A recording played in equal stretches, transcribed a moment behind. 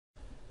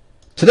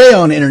Today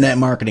on Internet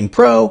Marketing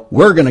Pro,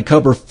 we're going to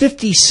cover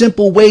 50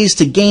 simple ways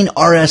to gain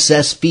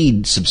RSS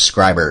feed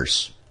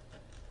subscribers.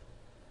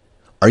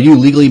 Are you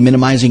legally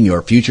minimizing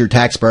your future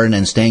tax burden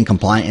and staying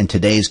compliant in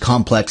today's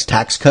complex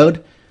tax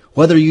code?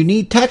 Whether you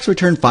need tax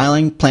return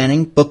filing,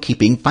 planning,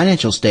 bookkeeping,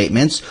 financial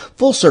statements,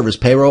 full service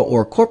payroll,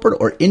 or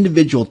corporate or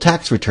individual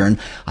tax return,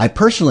 I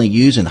personally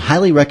use and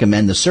highly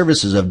recommend the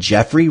services of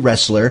Jeffrey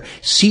Ressler,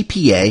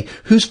 CPA,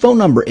 whose phone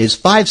number is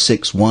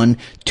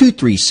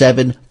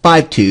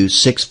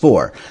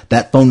 561-237-5264.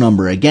 That phone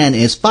number again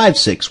is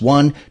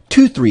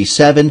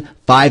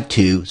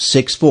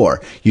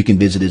 561-237-5264. You can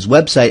visit his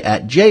website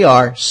at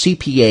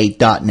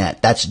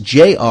jrcpa.net. That's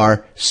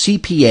jrcpa.net.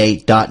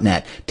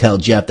 Tell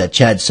Jeff that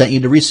Chad sent you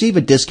to receive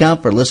a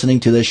discount for listening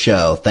to this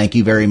show. Thank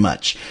you very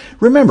much.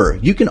 Remember,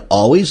 you can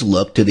always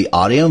look to the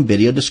audio and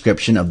video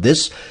description of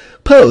this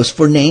post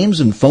for names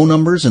and phone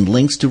numbers and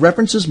links to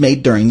references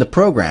made during the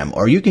program,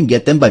 or you can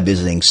get them by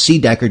visiting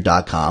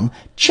cdecker.com,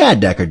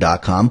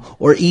 chaddecker.com,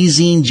 or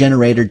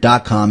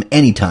ezinegenerator.com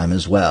anytime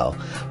as well.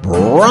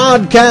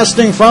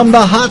 Broadcasting from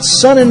the hot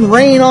sun and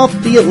rain off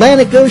the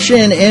Atlantic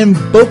Ocean in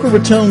Boca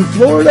Raton,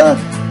 Florida.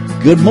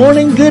 Good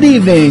morning, good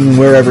evening,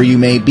 wherever you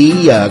may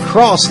be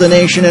across the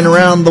nation and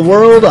around the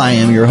world. I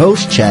am your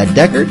host, Chad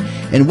Deckard,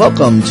 and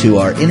welcome to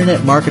our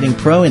Internet Marketing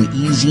Pro and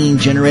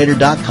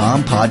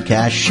ezinegenerator.com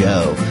podcast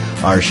show.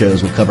 Our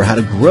shows will cover how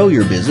to grow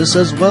your business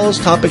as well as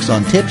topics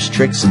on tips,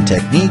 tricks, and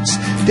techniques,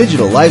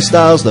 digital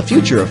lifestyles, the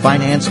future of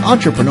finance,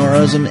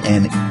 entrepreneurism,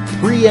 and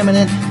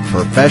preeminent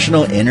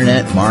professional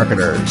internet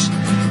marketers.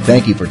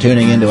 Thank you for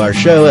tuning into our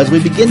show as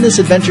we begin this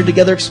adventure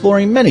together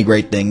exploring many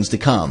great things to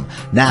come.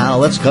 Now,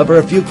 let's cover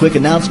a few quick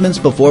announcements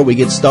before we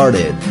get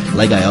started.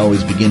 Like I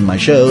always begin my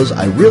shows,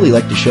 I really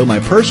like to show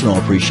my personal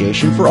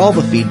appreciation for all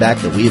the feedback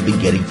that we have been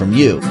getting from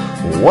you.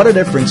 What a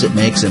difference it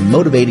makes in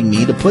motivating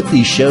me to put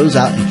these shows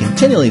out and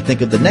continually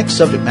think of the next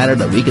subject matter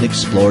that we can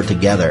explore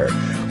together.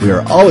 We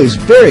are always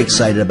very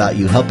excited about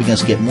you helping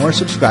us get more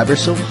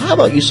subscribers, so how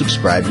about you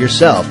subscribe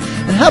yourself?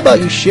 And how about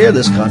you share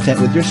this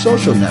content with your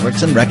social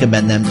networks and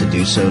recommend them to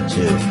do so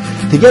too?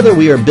 Together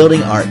we are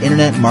building our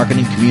internet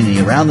marketing community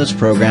around this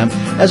program,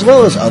 as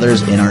well as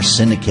others in our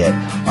syndicate.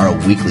 Our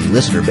weekly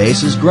listener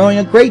base is growing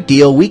a great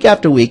deal week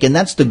after week, and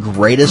that's the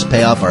greatest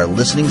payoff our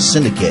listening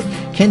syndicate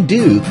can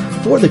do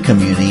for the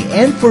community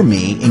and for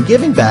me in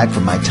giving back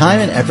for my time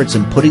and efforts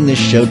in putting this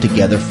show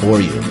together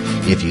for you.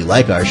 If you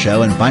like our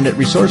show and find it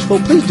resourceful,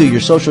 please do your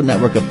social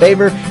network a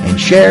favor and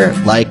share,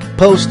 like,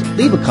 post,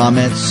 leave a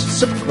comment,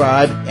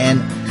 subscribe,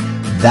 and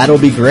that'll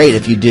be great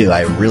if you do.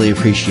 I really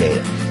appreciate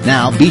it.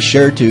 Now, be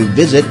sure to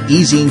visit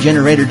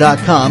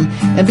ezinegenerator.com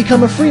and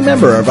become a free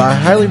member of our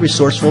highly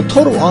resourceful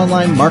total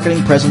online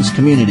marketing presence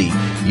community.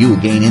 You will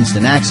gain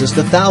instant access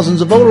to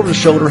thousands of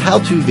over-the-shoulder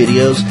how-to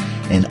videos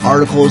and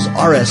articles,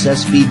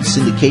 RSS feed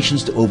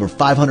syndications to over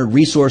 500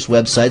 resource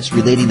websites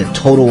relating to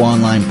total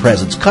online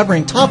presence,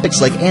 covering topics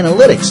like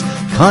analytics,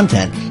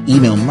 content,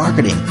 email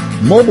marketing,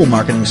 mobile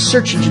marketing,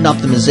 search engine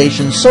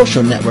optimization,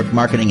 social network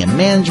marketing and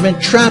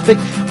management, traffic,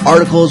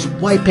 articles,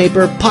 white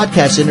paper,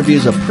 podcast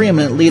interviews of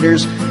preeminent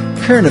leaders,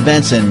 current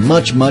events, and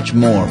much, much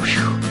more.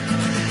 Whew.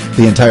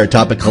 The entire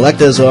topic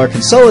collectives are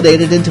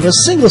consolidated into a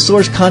single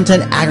source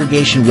content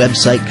aggregation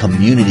website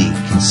community.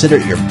 Consider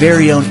it your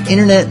very own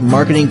internet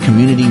marketing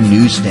community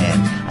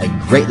newsstand. I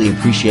greatly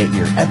appreciate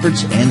your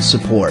efforts and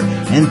support.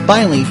 And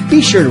finally,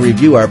 be sure to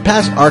review our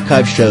past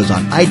archive shows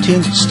on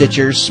iTunes,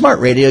 Stitcher, Smart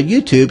Radio,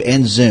 YouTube,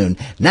 and Zune.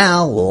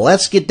 Now,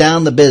 let's get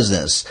down to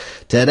business.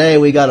 Today,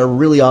 we got a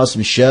really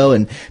awesome show,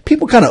 and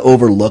people kind of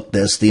overlook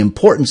this, the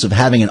importance of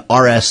having an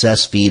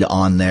RSS feed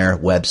on their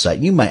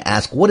website. You might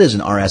ask, what is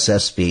an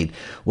RSS feed?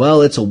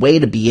 Well, it's a way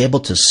to be able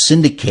to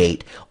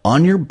syndicate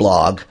on your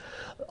blog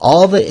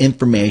all the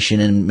information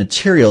and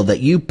material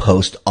that you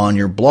post on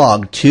your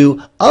blog to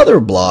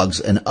other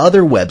blogs and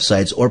other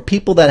websites or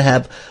people that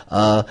have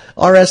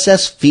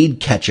RSS feed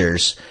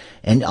catchers.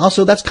 And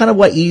also, that's kind of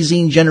what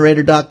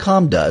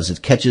ezinegenerator.com does.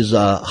 It catches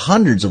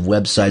hundreds of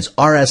websites'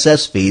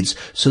 RSS feeds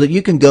so that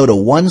you can go to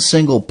one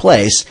single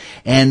place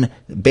and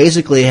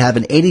basically have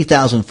an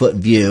 80,000-foot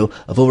view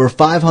of over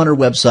 500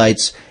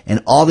 websites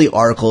and all the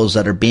articles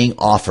that are being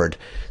offered.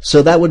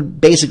 So that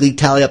would basically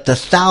tally up to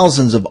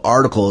thousands of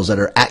articles that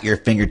are at your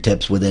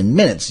fingertips within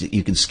minutes.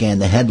 You can scan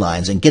the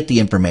headlines and get the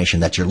information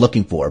that you're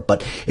looking for.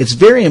 But it's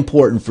very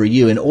important for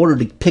you in order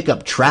to pick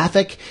up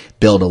traffic,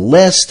 build a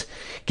list,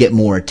 get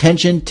more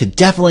attention, to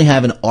definitely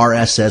have an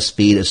RSS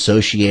feed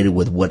associated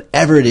with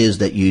whatever it is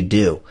that you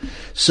do.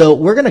 So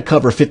we're going to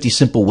cover 50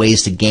 simple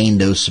ways to gain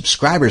those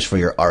subscribers for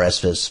your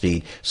RSS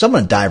feed. So I'm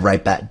going to dive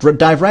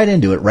right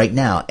into it right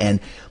now. And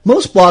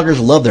most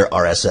bloggers love their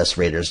RSS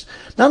readers.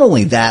 Not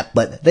only that,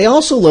 but they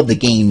also love to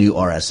gain new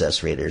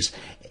RSS readers.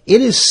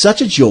 It is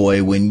such a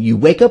joy when you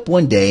wake up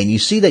one day and you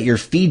see that your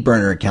feed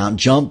burner account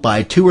jumped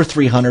by 200 or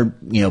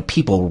 300,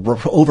 people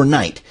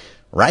overnight,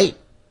 right?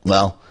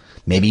 Well,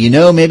 maybe you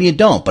know, maybe you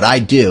don't, but I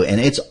do,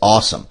 and it's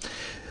awesome.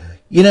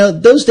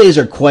 Those days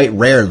are quite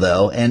rare,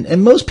 though,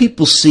 and most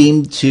people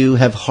seem to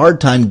have a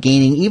hard time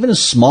gaining even a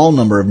small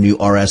number of new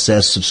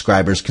RSS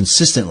subscribers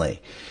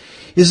consistently.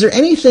 Is there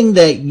anything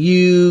that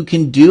you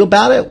can do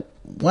about it?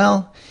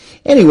 Well,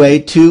 anyway,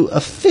 to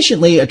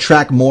efficiently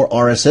attract more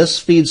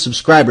RSS feed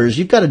subscribers,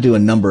 you've got to do a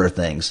number of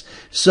things.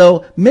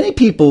 So many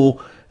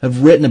people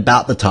have written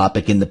about the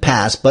topic in the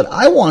past, but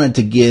I wanted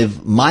to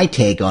give my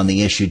take on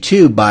the issue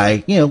too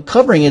by,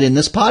 covering it in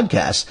this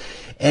podcast.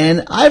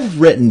 And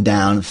I've written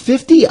down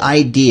 50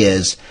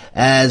 ideas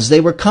as they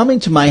were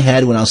coming to my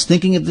head when I was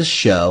thinking of this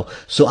show.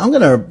 So I'm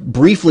going to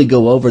briefly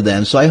go over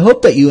them. So I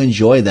hope that you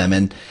enjoy them.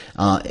 And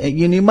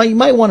you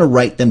might want to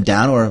write them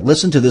down or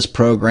listen to this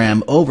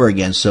program over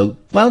again. So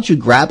why don't you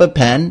grab a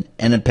pen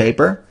and a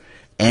paper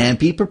and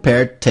be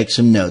prepared to take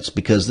some notes,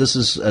 because this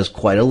is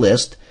quite a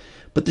list.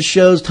 But the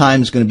show's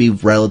time is going to be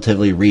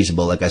relatively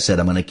reasonable. Like I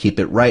said, I'm going to keep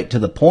it right to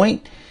the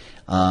point.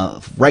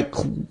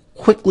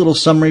 Quick little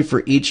summary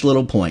for each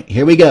little point.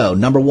 Here we go.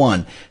 Number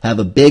 1, have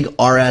a big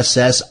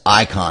RSS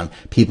icon.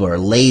 People are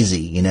lazy.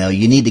 You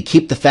need to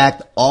keep the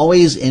fact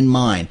always in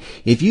mind.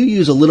 If you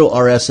use a little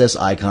RSS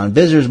icon,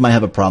 visitors might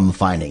have a problem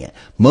finding it.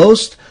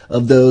 Most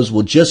of those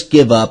will just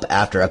give up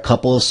after a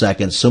couple of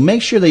seconds. So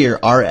make sure that your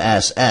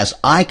RSS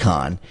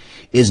icon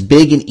is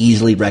big and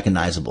easily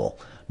recognizable.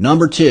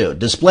 Number 2,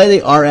 display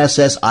the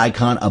RSS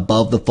icon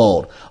above the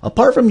fold.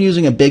 Apart from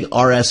using a big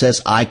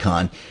RSS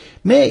icon,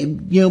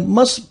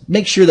 must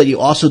make sure that you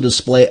also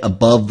display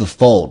above the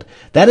fold.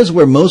 That is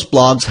where most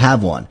blogs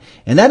have one.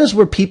 And that is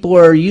where people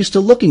are used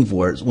to looking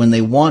for it when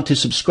they want to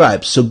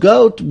subscribe. So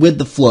go with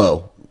the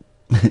flow.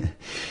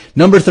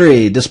 Number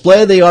 3,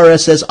 display the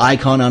RSS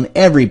icon on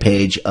every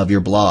page of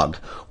your blog.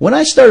 When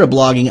I started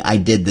blogging, I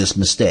did this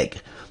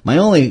mistake. My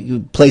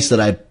only place that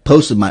I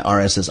posted my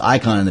RSS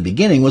icon in the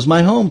beginning was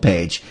my home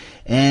page.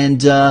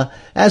 And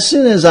as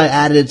soon as I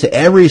added it to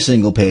every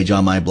single page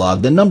on my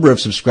blog, the number of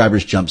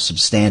subscribers jumped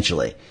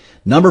substantially.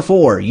 Number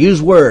 4, use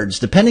words.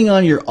 Depending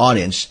on your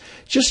audience,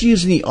 just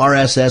using the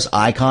RSS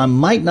icon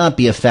might not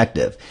be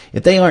effective.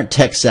 If they aren't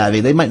tech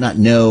savvy, they might not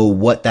know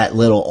what that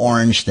little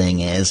orange thing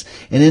is.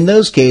 And in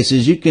those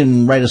cases, you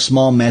can write a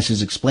small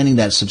message explaining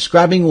that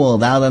subscribing will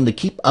allow them to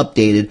keep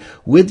updated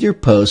with your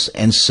posts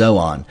and so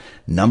on.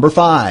 Number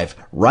 5,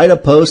 write a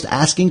post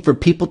asking for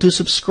people to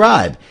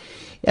subscribe.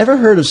 Ever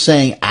heard of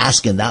saying,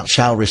 ask and thou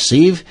shalt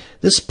receive?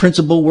 This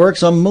principle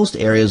works on most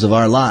areas of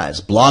our lives.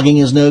 Blogging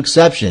is no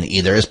exception,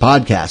 either is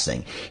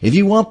podcasting. If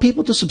you want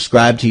people to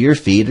subscribe to your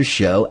feed or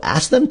show,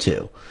 ask them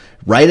to.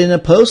 Write in a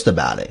post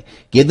about it.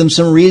 Give them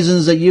some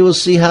reasons that you will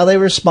see how they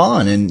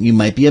respond, and you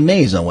might be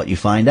amazed on what you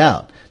find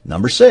out.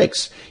 Number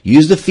 6,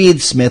 use the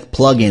Feedsmith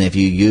plugin if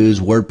you use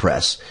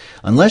WordPress.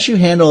 Unless you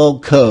handle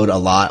code a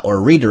lot or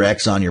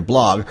redirects on your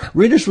blog,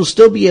 readers will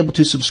still be able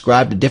to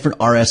subscribe to different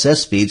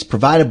RSS feeds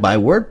provided by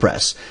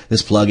WordPress.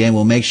 This plugin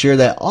will make sure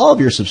that all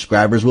of your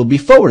subscribers will be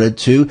forwarded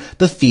to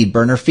the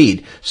FeedBurner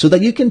feed so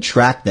that you can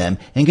track them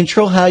and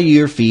control how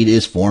your feed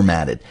is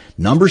formatted.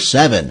 Number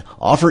 7,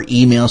 offer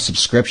email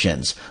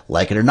subscriptions.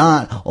 Like it or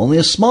not, only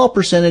a small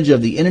percentage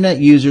of the internet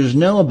users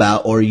know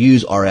about or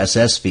use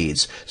RSS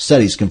feeds.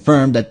 Studies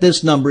confirm that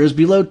this number is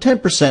below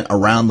 10%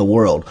 around the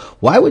world.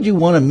 Why would you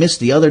want to miss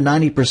the other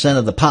 90%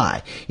 of the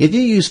pie? If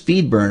you use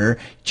FeedBurner,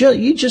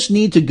 you just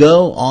need to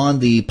go on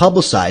the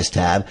Publicize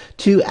tab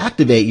to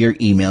activate your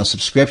email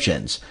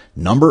subscriptions.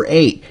 Number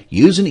 8,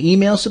 use an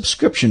email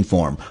subscription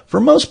form.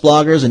 For most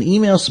bloggers, an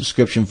email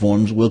subscription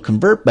form will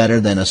convert better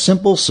than a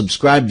simple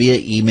subscribe via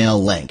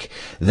email link.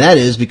 That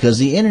is because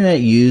the internet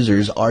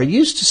users are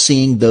used to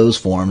seeing those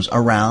forms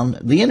around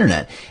the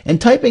internet, and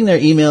typing their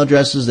email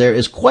addresses there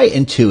is quite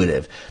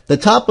intuitive. The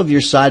top of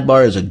your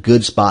sidebar is a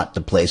good spot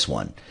to place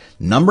one.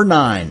 Number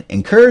 9,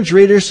 encourage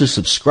readers to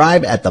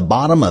subscribe at the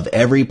bottom of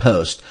every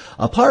post.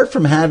 Apart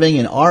from having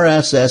an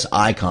RSS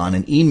icon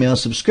and email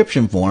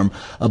subscription form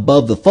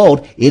above the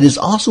fold, it is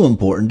also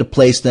important to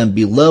place them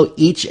below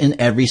each and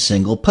every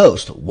single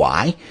post.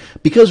 Why?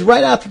 Because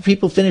right after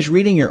people finish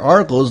reading your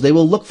articles, they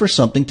will look for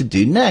something to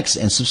do next,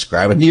 and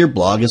subscribing to your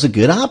blog is a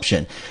good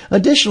option.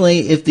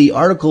 Additionally, if the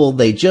article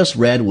they just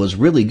read was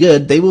really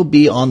good, they will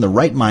be on the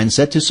right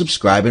mindset to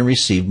subscribe and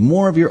receive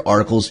more of your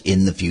articles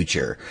in the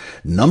future.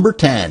 Number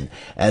 10,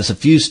 as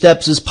few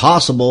steps as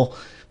possible.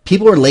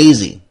 People are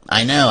lazy.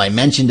 I know, I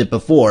mentioned it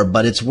before,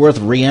 but it's worth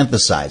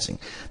re-emphasizing.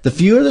 The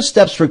fewer the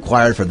steps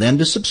required for them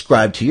to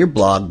subscribe to your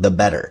blog, the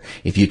better.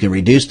 If you can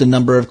reduce the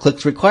number of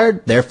clicks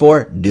required,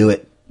 therefore, do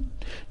it.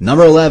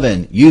 Number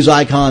 11, use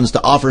icons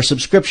to offer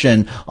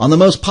subscription on the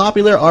most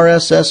popular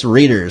RSS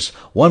readers.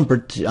 One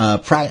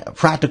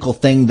practical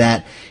thing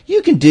that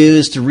you can do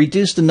is to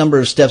reduce the number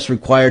of steps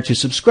required to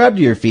subscribe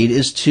to your feed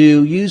is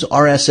to use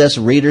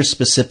RSS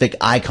reader-specific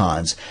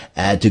icons.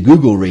 Add to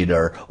Google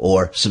Reader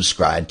or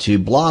subscribe to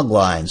blog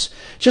lines.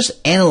 Just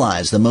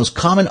analyze the most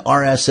common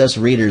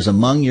RSS readers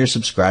among your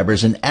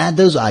subscribers and add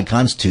those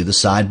icons to the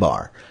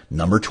sidebar.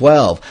 Number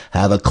 12,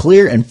 have a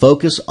clear and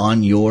focus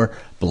on your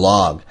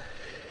blog.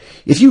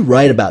 If you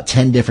write about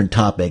 10 different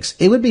topics,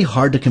 it would be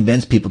hard to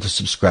convince people to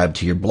subscribe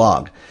to your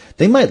blog.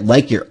 They might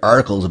like your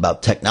articles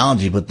about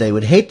technology, but they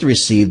would hate to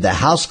receive the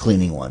house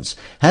cleaning ones.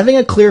 Having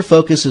a clear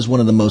focus is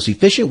one of the most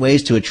efficient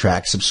ways to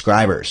attract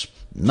subscribers.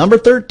 Number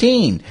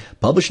 13,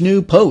 publish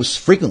new posts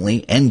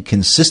frequently and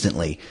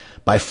consistently.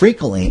 By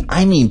frequently,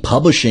 I mean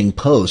publishing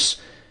posts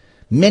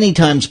many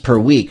times per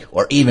week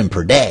or even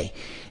per day.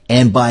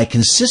 And by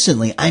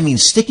consistently, I mean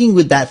sticking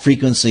with that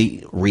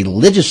frequency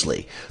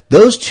religiously.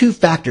 Those two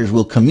factors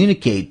will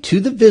communicate to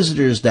the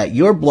visitors that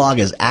your blog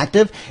is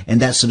active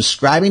and that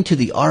subscribing to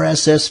the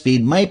RSS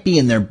feed might be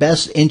in their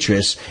best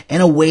interests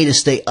and a way to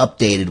stay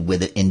updated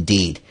with it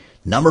indeed.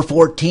 Number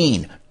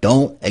 14,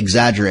 don't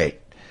exaggerate.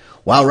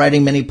 While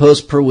writing many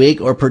posts per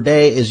week or per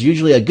day is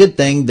usually a good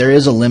thing, there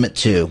is a limit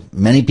too.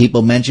 Many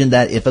people mention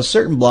that if a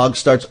certain blog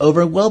starts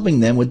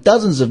overwhelming them with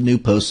dozens of new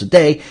posts a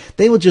day,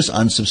 they will just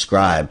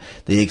unsubscribe.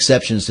 The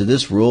exceptions to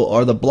this rule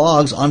are the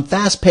blogs on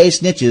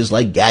fast-paced niches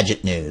like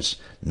gadget news.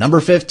 Number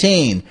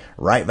 15,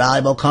 write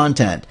valuable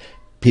content.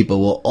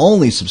 People will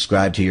only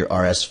subscribe to your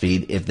RSS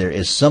feed if there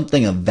is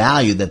something of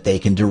value that they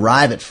can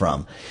derive it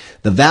from.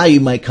 The value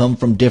might come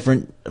from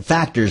different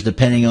factors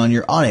depending on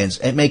your audience.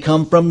 It may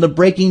come from the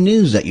breaking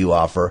news that you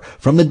offer,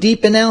 from the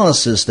deep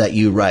analysis that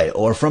you write,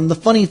 or from the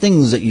funny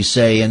things that you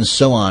say and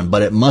so on,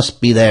 but it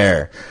must be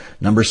there.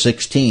 Number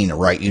 16,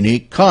 write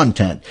unique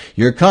content.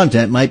 Your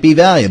content might be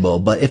valuable,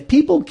 but if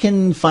people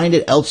can find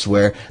it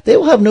elsewhere, they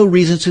will have no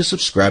reason to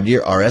subscribe to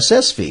your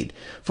RSS feed.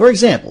 For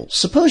example,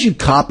 suppose you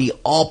copy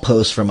all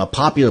posts from a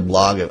popular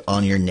blog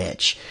on your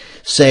niche,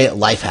 say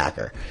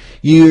Lifehacker.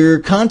 Your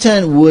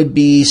content would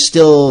be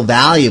still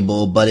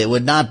valuable, but it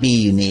would not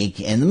be unique,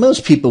 and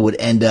most people would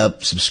end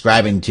up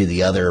subscribing to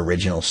the other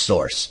original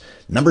source.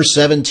 Number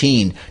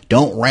 17,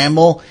 don't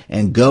ramble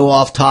and go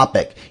off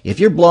topic.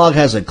 If your blog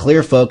has a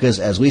clear focus,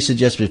 as we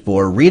suggested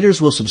before, readers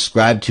will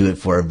subscribe to it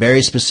for a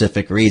very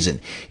specific reason.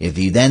 If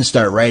you then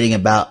start writing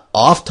about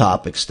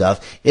off-topic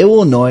stuff, it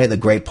will annoy the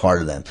great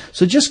part of them.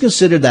 So just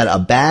consider that a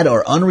bad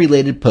or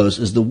unrelated post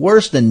is the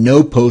worse than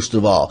no post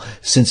at all,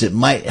 since it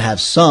might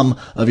have some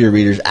of your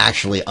readers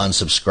actually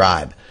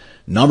unsubscribe.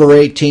 Number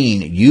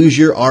 18, use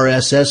your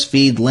RSS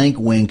feed link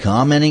when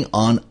commenting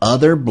on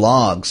other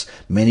blogs.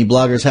 Many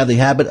bloggers have the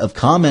habit of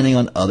commenting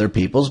on other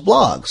people's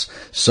blogs.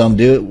 Some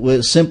do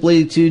it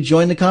simply to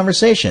join the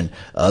conversation.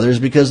 Others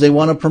because they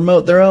want to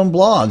promote their own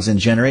blogs and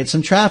generate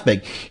some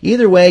traffic.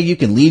 Either way, you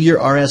can leave your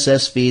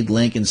RSS feed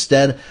link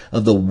instead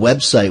of the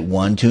website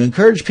one to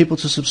encourage people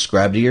to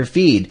subscribe to your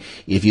feed.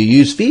 If you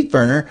use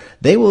FeedBurner,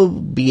 they will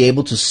be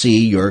able to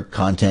see your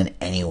content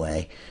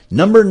anyway.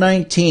 Number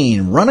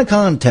 19, run a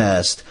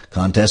contest.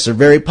 Contests are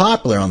very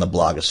popular on the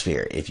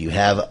blogosphere. If you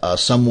have a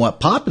somewhat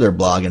popular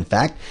blog, in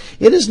fact,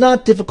 it is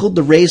not difficult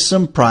to raise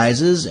some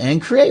prizes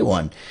and create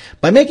one.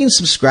 By making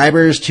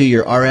subscribers to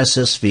your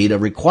RSS feed a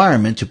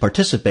requirement to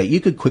participate,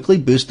 you could quickly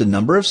boost the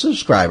number of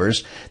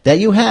subscribers that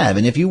you have.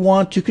 And if you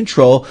want to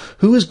control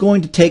who is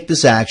going to take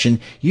this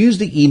action, use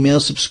the email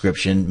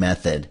subscription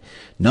method.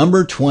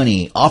 Number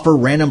 20, offer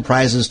random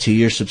prizes to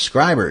your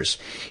subscribers.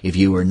 If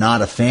you are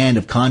not a fan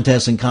of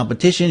contests and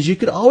competitions, you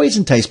could always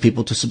entice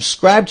people to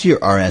subscribe to your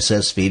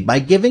RSS feed by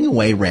giving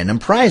away random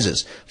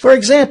prizes. For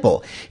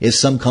example, if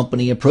some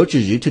company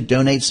approaches you to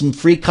donate some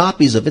free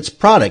copies of its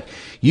product,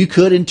 you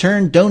could in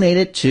turn donate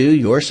it to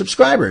your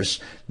subscribers.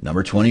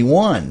 Number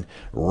 21,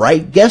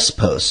 write guest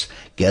posts.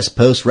 Guest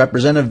posts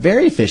represent a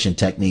very efficient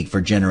technique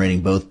for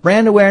generating both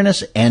brand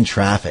awareness and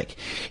traffic.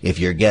 If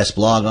your guest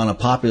blog on a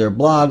popular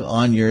blog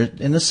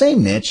in the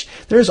same niche,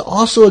 there's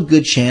also a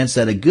good chance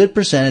that a good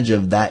percentage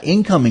of that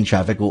incoming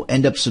traffic will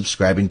end up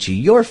subscribing to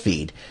your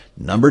feed.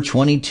 Number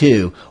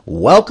 22,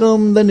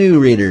 welcome the new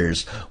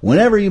readers.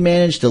 Whenever you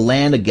manage to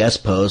land a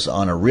guest post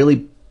on a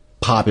really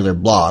popular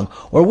blog,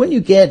 or when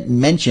you get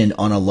mentioned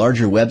on a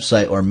larger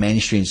website or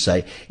mainstream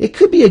site, it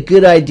could be a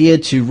good idea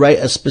to write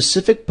a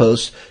specific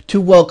post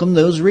to welcome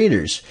those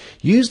readers.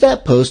 Use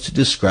that post to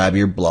describe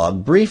your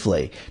blog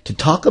briefly, to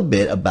talk a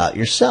bit about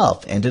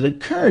yourself, and to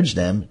encourage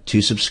them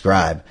to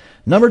subscribe.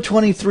 Number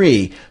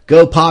 23,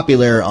 go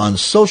popular on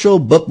social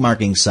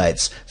bookmarking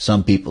sites.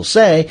 Some people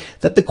say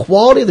that the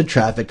quality of the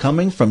traffic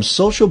coming from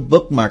social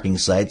bookmarking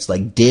sites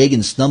like Dig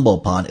and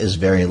StumbleUpon is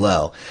very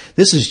low.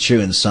 This is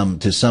true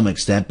to some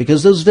extent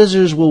because those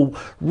visitors will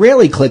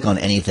rarely click on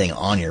anything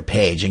on your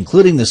page,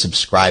 including the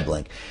subscribe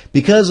link,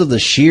 because of the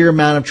sheer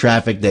amount of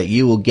traffic that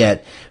you will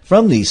get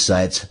from these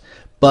sites,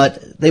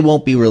 but they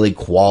won't be really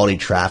quality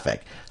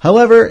traffic.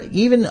 However,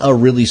 even a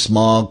really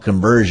small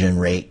conversion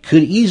rate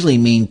could easily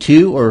mean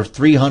 200 or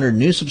 300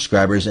 new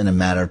subscribers in a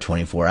matter of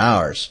 24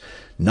 hours.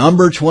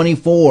 Number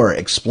 24,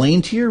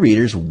 explain to your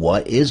readers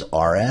what is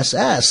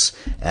RSS.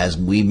 As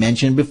we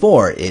mentioned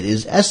before, it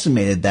is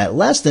estimated that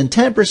less than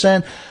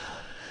 10%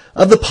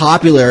 of the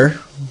popular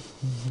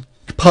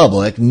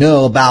public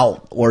know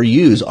about or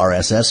use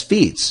RSS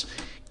feeds.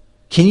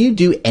 Can you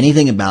do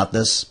anything about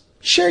this?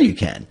 Sure you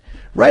can.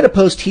 Write a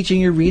post teaching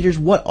your readers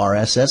what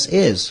RSS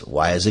is,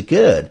 why is it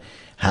good,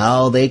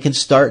 how they can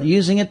start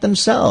using it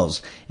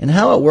themselves, and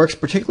how it works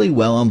particularly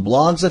well on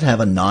blogs that have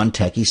a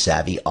non-techie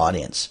savvy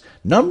audience.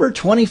 Number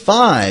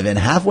 25, and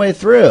halfway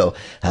through,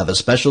 have a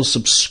special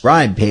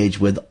subscribe page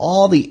with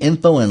all the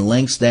info and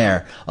links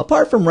there.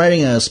 Apart from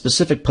writing a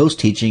specific post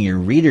teaching your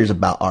readers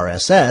about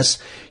RSS,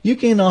 you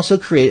can also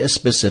create a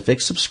specific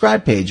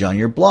subscribe page on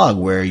your blog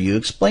where you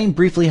explain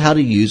briefly how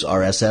to use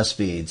RSS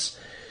feeds.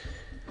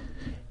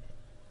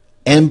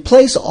 and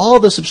place all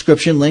the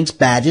subscription links,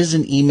 badges,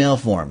 and email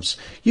forms.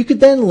 You could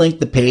then link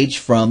the page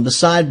from the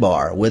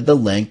sidebar with the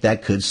link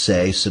that could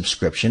say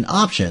subscription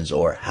options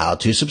or how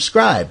to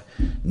subscribe.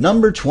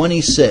 Number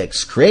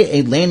 26, create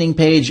a landing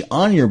page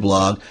on your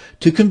blog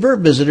to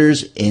convert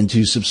visitors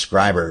into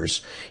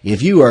subscribers.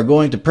 If you are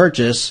going to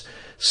purchase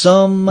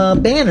some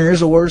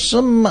banners or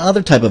some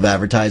other type of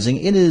advertising,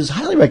 it is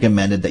highly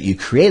recommended that you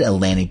create a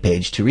landing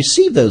page to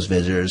receive those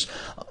visitors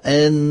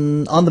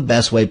and on the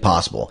best way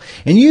possible.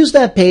 And use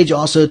that page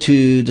also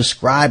to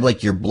describe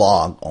like your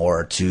blog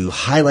or to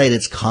highlight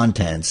its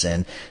contents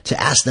and to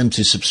ask them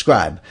to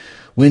subscribe.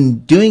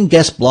 When doing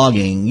guest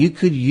blogging, you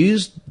could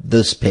use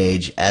this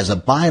page as a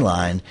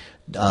byline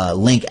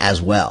link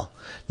as well.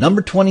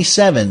 Number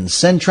 27,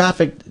 send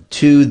traffic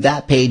to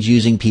that page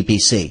using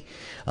PPC.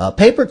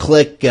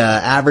 Pay-per-click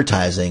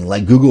advertising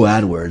like Google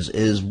AdWords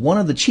is one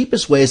of the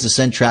cheapest ways to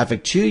send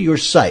traffic to your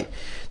site.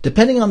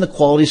 Depending on the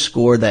quality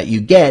score that you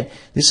get,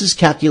 this is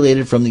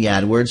calculated from the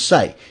AdWords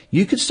site.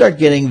 You could start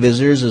getting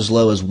visitors as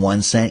low as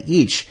 1 cent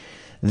each.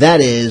 That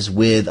is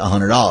with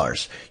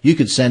 $100. You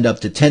could send up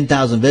to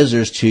 10,000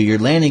 visitors to your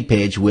landing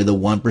page with a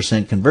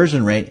 1%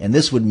 conversion rate, and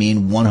this would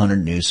mean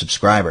 100 new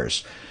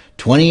subscribers.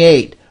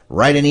 28.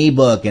 Write an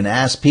ebook and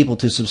ask people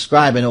to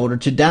subscribe in order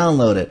to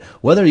download it.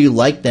 Whether you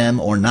like them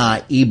or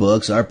not,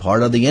 ebooks are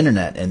part of the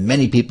internet, and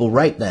many people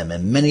write them,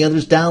 and many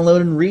others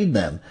download and read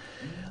them.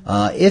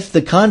 If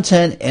the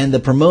content and the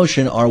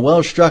promotion are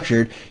well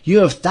structured, you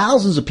have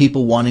thousands of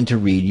people wanting to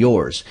read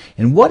yours.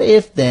 And what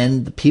if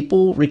then the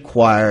people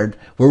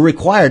were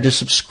required to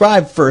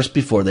subscribe first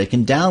before they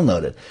can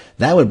download it?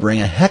 That would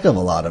bring a heck of a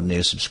lot of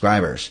new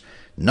subscribers.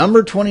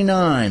 Number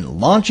 29,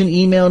 launch an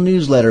email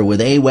newsletter with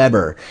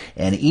Aweber.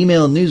 An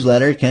email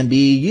newsletter can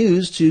be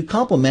used to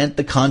complement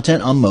the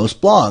content on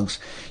most blogs.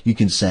 You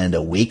can send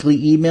a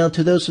weekly email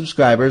to those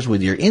subscribers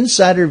with your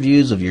insider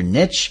views of your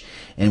niche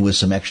and with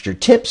some extra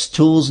tips,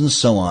 tools, and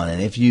so on.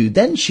 And if you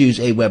then choose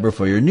Aweber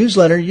for your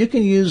newsletter, you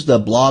can use the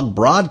blog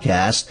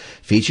broadcast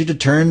feature to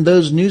turn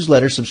those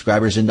newsletter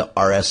subscribers into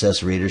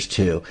RSS readers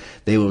too.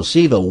 They will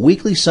receive a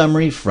weekly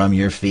summary from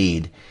your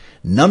feed.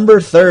 Number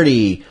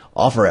 30,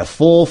 offer a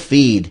full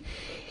feed.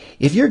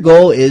 If your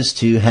goal is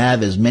to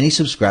have as many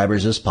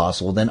subscribers as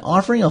possible, then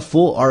offering a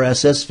full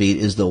RSS feed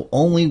is the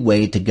only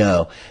way to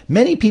go.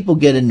 Many people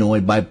get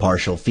annoyed by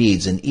partial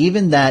feeds, and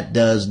even that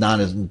does not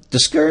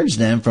discourage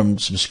them from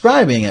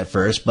subscribing at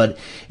first, but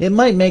it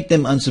might make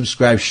them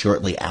unsubscribe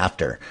shortly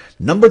after.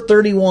 Number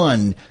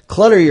 31,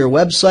 clutter your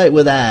website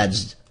with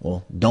ads.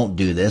 Well, don't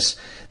do this.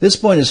 This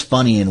point is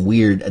funny and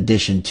weird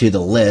addition to the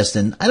list,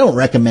 and I don't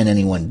recommend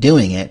anyone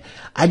doing it.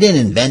 I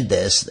didn't invent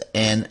this,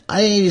 and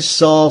I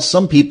saw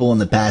some people in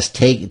the past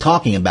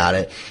talking about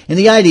it, and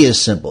the idea is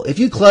simple. If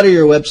you clutter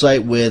your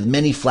website with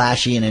many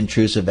flashy and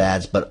intrusive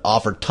ads, but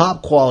offer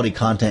top quality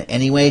content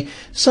anyway,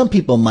 some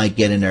people might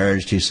get an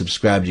urge to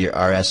subscribe to your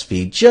RSS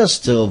feed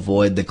just to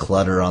avoid the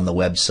clutter on the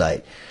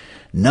website.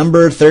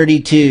 Number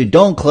 32,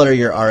 don't clutter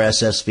your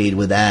RSS feed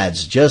with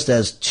ads. Just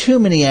as too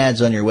many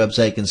ads on your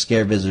website can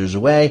scare visitors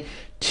away,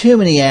 too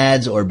many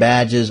ads or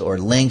badges or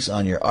links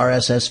on your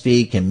RSS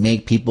feed can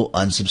make people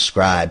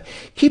unsubscribe.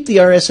 Keep the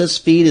RSS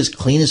feed as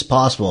clean as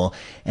possible,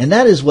 and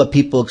that is what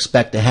people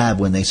expect to have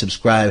when they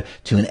subscribe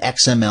to an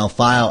XML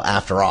file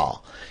after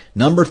all.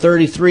 Number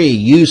 33,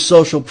 use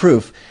social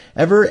proof.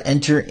 Ever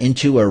enter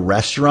into a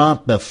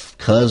restaurant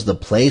because the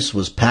place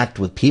was packed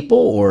with people,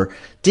 or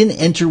didn't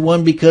enter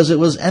one because it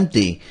was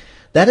empty?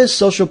 That is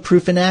social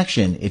proof in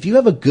action. If you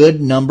have a good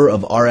number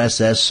of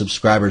RSS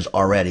subscribers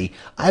already,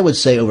 I would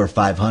say over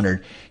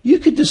 500, you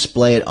could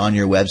display it on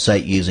your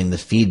website using the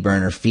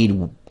FeedBurner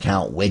feed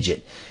count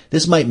widget.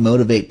 This might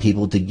motivate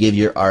people to give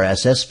your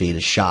RSS feed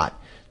a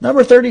shot.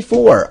 Number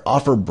 34,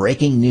 offer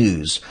breaking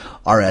news.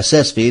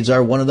 RSS feeds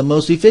are one of the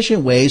most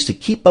efficient ways to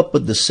keep up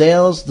with the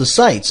sites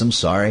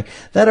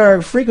that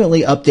are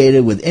frequently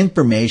updated with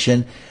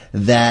information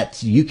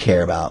that you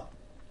care about.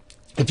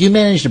 If you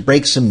manage to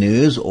break some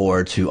news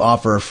or to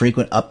offer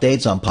frequent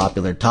updates on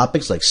popular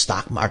topics like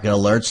stock market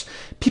alerts,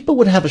 people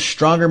would have a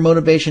stronger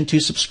motivation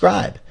to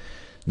subscribe.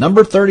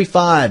 Number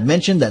 35,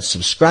 mention that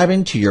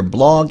subscribing to your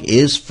blog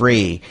is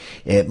free.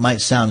 It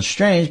might sound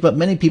strange, but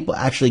many people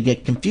actually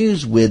get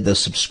confused with the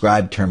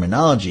subscribe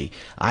terminology.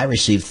 I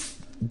received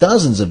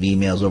dozens of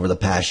emails over the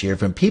past year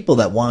from people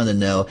that wanted to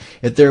know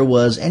if there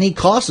was any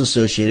cost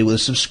associated with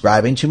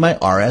subscribing to my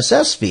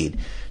RSS feed.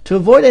 To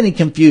avoid any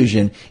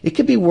confusion, it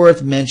could be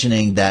worth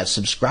mentioning that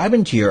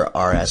subscribing to your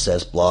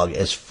RSS blog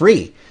is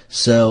free.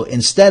 So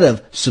instead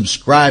of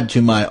subscribe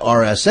to my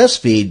RSS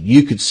feed,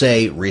 you could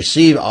say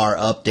receive our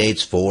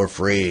updates for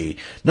free.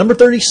 Number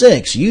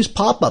 36, use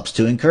pop-ups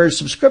to encourage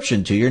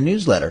subscription to your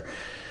newsletter.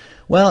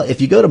 Well, if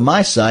you go to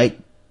my site,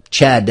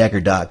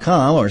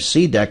 chaddecker.com or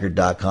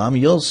cdecker.com,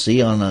 you'll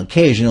see on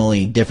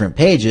occasionally different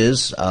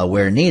pages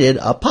where needed,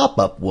 a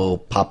pop-up will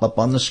pop up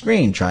on the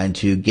screen trying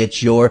to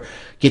get you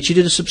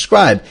to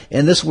subscribe.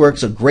 And this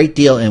works a great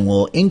deal and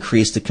will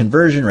increase the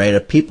conversion rate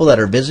of people that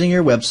are visiting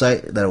your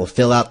website that will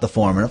fill out the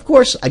form. And of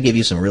course, I give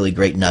you some really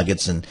great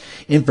nuggets and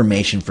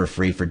information for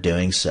free for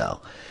doing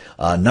so.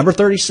 Number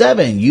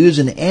 37, use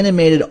an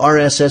animated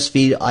RSS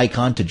feed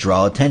icon to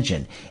draw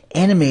attention.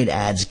 Animated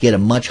ads get a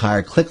much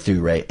higher click-through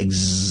rate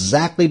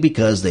exactly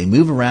because they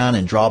move around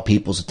and draw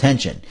people's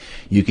attention.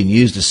 You can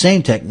use the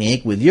same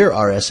technique with your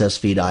RSS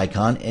feed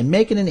icon and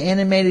make it an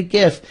animated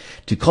GIF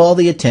to call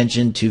the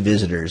attention to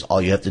visitors.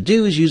 All you have to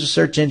do is use a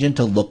search engine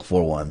to look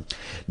for one.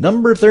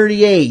 Number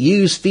 38,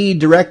 use feed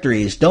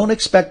directories. Don't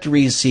expect to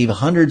receive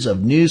hundreds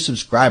of new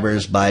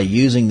subscribers by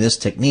using this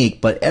technique,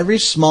 but every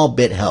small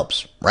bit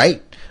helps,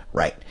 right?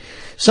 Right.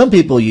 Some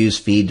people use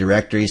feed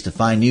directories to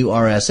find new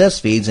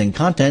RSS feeds and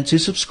content to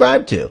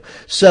subscribe to.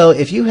 So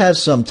if you have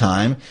some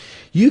time,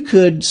 you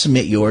could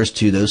submit yours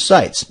to those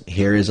sites.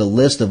 Here is a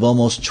list of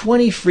almost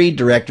 20 free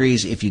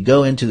directories if you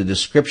go into the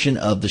description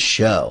of the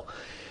show.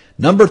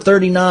 Number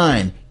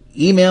 39,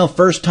 email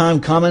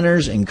first-time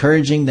commenters,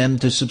 encouraging them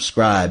to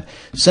subscribe.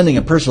 Sending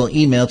a personal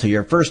email to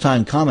your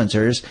first-time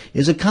commenters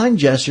is a kind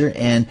gesture,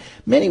 and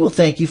many will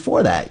thank you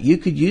for that. You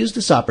could use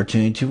this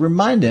opportunity to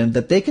remind them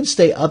that they can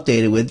stay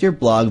updated with your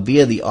blog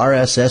via the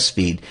RSS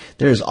feed.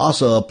 There is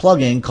also a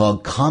plugin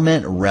called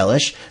Comment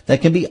Relish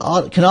that can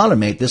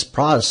automate this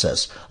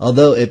process,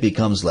 although it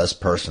becomes less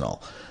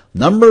personal.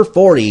 Number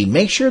 40,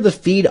 make sure the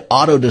feed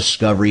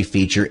auto-discovery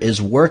feature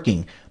is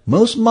working.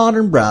 Most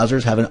modern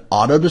browsers have an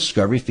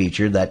auto-discovery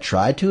feature that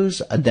tries to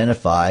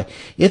identify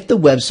if the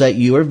website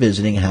you are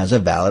visiting has a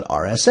valid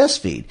RSS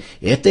feed.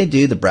 If they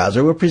do, the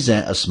browser will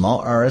present a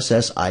small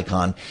RSS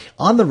icon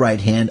on the right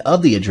hand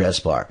of the address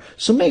bar.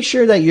 So make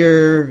sure that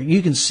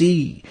you can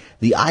see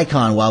the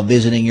icon while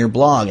visiting your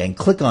blog and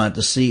click on it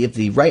to see if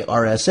the right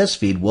RSS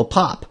feed will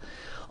pop.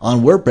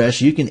 On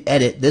WordPress, you can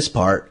edit this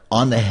part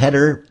on the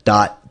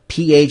header.php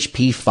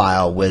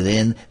file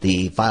within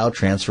the file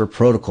transfer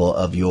protocol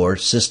of your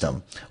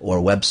system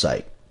or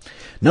website.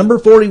 Number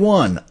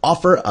 41,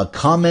 offer a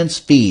comments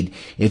feed.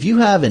 If you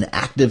have an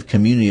active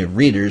community of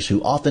readers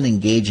who often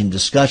engage in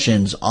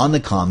discussions on the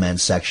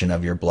comments section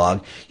of your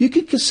blog, you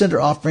could consider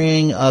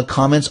offering a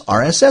comments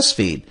RSS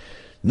feed.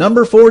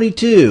 Number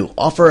 42,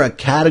 offer a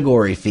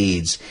category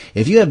feeds.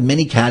 If you have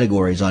many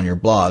categories on your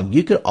blog,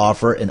 you could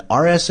offer an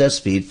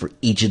RSS feed for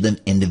each of them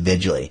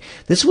individually.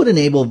 This would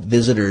enable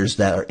visitors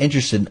that are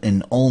interested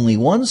in only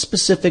one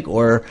specific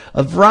or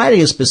a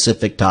variety of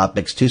specific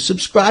topics to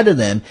subscribe to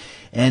them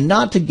and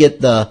not to get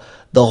the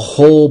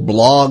whole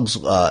blog's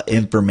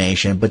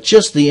information, but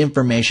just the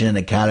information in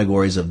the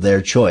categories of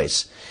their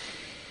choice.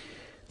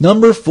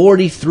 Number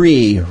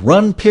 43,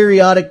 run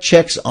periodic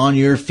checks on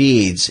your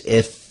feeds.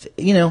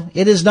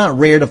 It is not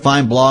rare to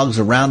find blogs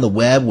around the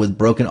web with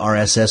broken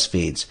RSS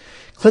feeds.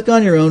 Click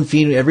on your own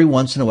feed every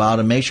once in a while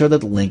to make sure that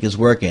the link is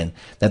working,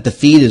 that the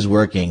feed is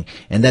working,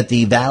 and that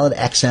the valid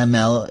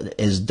XML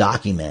is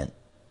documented.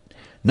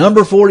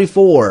 Number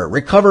 44,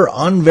 recover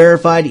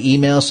unverified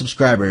email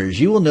subscribers.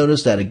 You will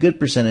notice that a good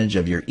percentage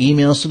of your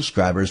email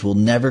subscribers will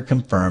never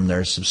confirm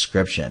their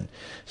subscription.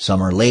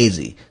 Some are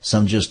lazy.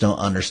 Some just don't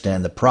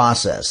understand the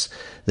process.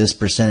 This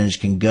percentage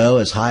can go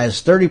as high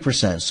as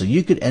 30%, so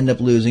you could end up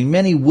losing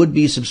many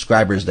would-be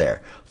subscribers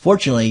there.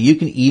 Fortunately, you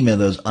can email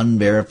those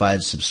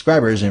unverified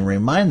subscribers and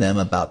remind them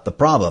about the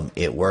problem.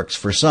 It works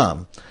for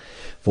some.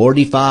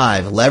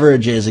 45,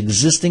 leverage his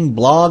existing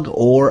blog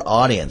or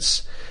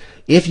audience.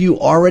 If you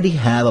already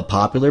have a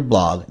popular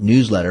blog,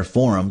 newsletter,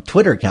 forum,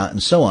 Twitter account,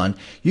 and so on,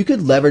 you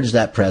could leverage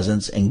that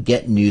presence and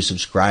get new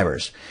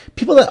subscribers.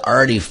 People that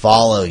already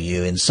follow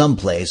you in some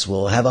place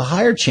will have a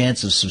higher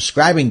chance of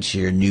subscribing to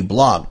your new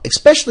blog,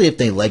 especially if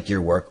they like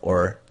your work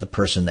or the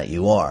person that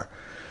you are.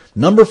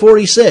 Number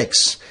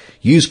 46,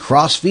 use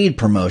cross-feed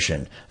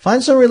promotion.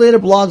 Find some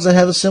related blogs that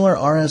have a similar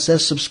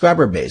RSS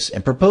subscriber base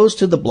and propose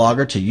to the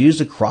blogger to use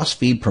the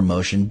cross-feed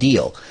promotion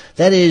deal.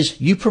 That is,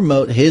 you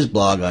promote his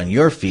blog on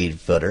your feed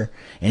footer,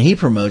 and he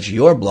promotes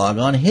your blog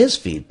on his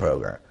feed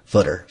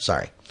footer.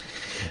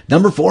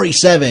 Number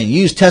 47,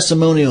 use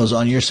testimonials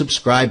on your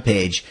subscribe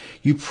page.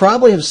 You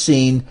probably have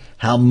seen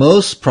how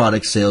most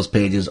product sales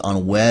pages on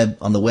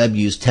the web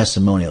use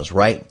testimonials,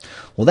 right?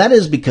 Well, that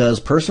is because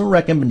personal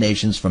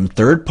recommendations from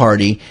third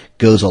party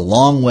goes a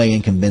long way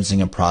in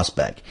convincing a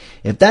prospect.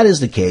 If that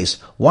is the case,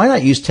 why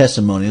not use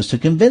testimonials to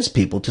convince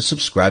people to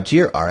subscribe to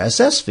your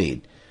RSS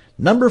feed?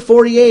 Number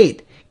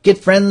 48, get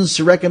friends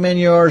to recommend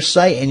your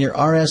site and your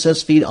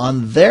RSS feed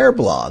on their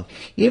blog.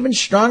 Even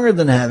stronger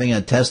than having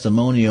a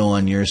testimonial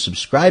on your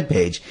subscribe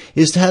page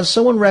is to have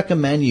someone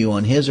recommend you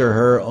on his or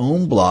her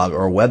own blog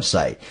or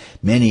website.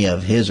 Many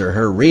of his or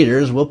her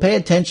readers will pay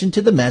attention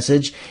to the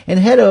message and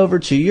head over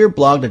to your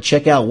blog to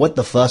check out what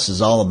the fuss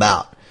is all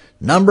about.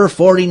 Number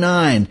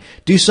 49,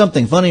 do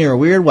something funny or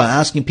weird while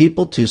asking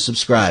people to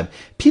subscribe.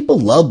 People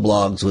love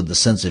blogs with a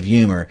sense of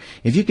humor.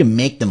 If you can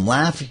make them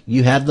laugh,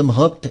 you have them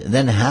hooked,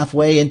 then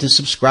halfway into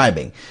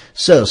subscribing.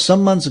 So,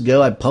 some months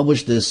ago, I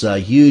published this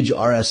huge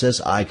RSS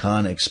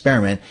icon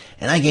experiment,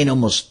 and I gained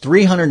almost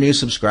 300 new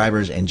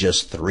subscribers in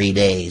just 3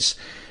 days.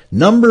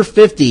 Number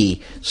 50,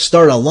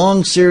 start a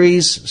long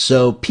series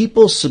so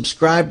people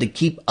subscribe to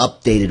keep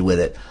updated with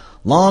it.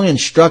 Long and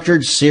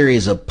structured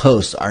series of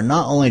posts are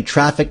not only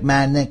traffic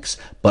magnets,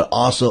 but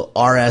also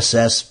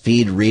RSS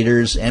feed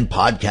readers and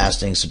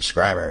podcasting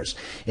subscribers.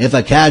 If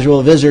a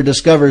casual visitor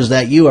discovers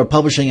that you are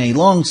publishing a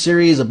long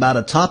series about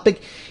a topic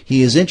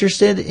he is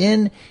interested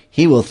in,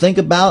 he will think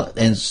about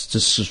and to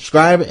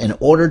subscribe in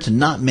order to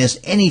not miss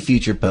any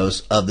future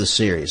posts of the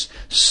series.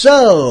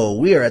 So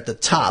we are at the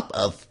top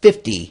of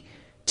 50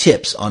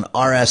 tips on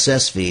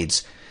RSS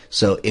feeds.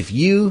 So if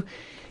you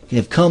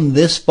have come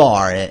this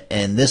far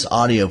in this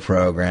audio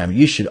program,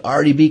 you should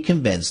already be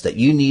convinced that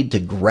you need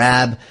to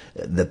grab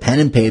the pen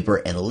and paper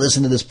and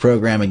listen to this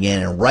program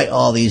again and write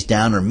all these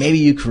down, or maybe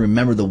you can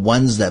remember the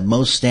ones that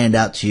most stand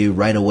out to you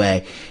right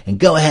away, and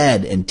go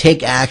ahead and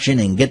take action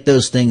and get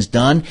those things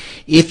done.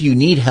 If you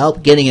need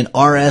help getting an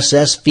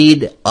RSS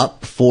feed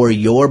up for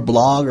your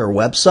blog or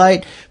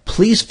website,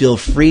 please feel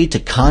free to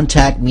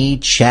contact me,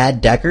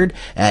 Chad Deckard,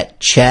 at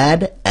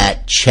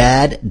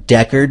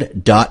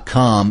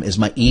chad@chaddeckard.com is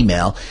my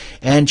email.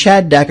 And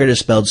Chad Deckard is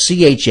spelled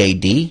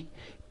ChadDeckard.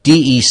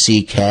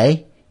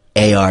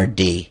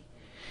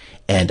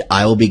 And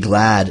I will be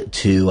glad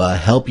to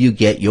help you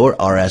get your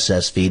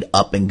RSS feed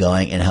up and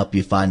going and help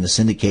you find the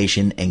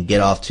syndication and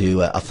get off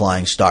to a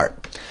flying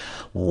start.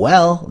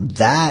 Well,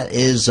 that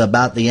is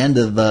about the end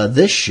of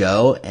this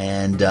show,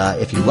 and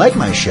if you like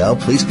my show,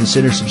 please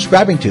consider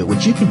subscribing to it,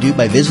 which you can do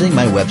by visiting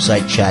my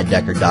website,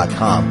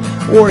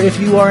 chaddeckard.com. Or if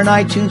you are an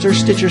iTunes or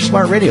Stitcher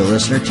Smart Radio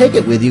listener, take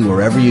it with you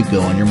wherever you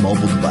go on your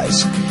mobile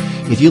device.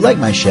 If you like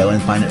my show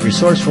and find it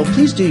resourceful,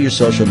 please do your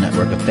social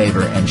network a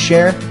favor and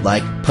share,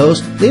 like,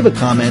 post, leave a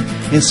comment,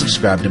 and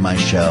subscribe to my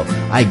show.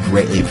 I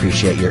greatly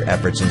appreciate your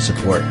efforts and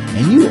support,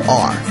 and you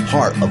are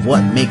part of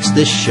what makes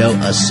this show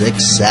a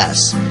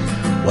success.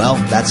 Well,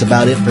 that's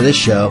about it for this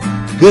show.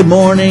 Good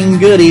morning,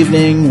 good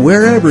evening,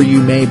 wherever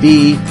you may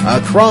be,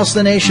 across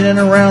the nation and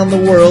around the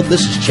world.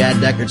 This is Chad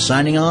Deckard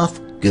signing off.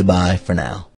 Goodbye for now.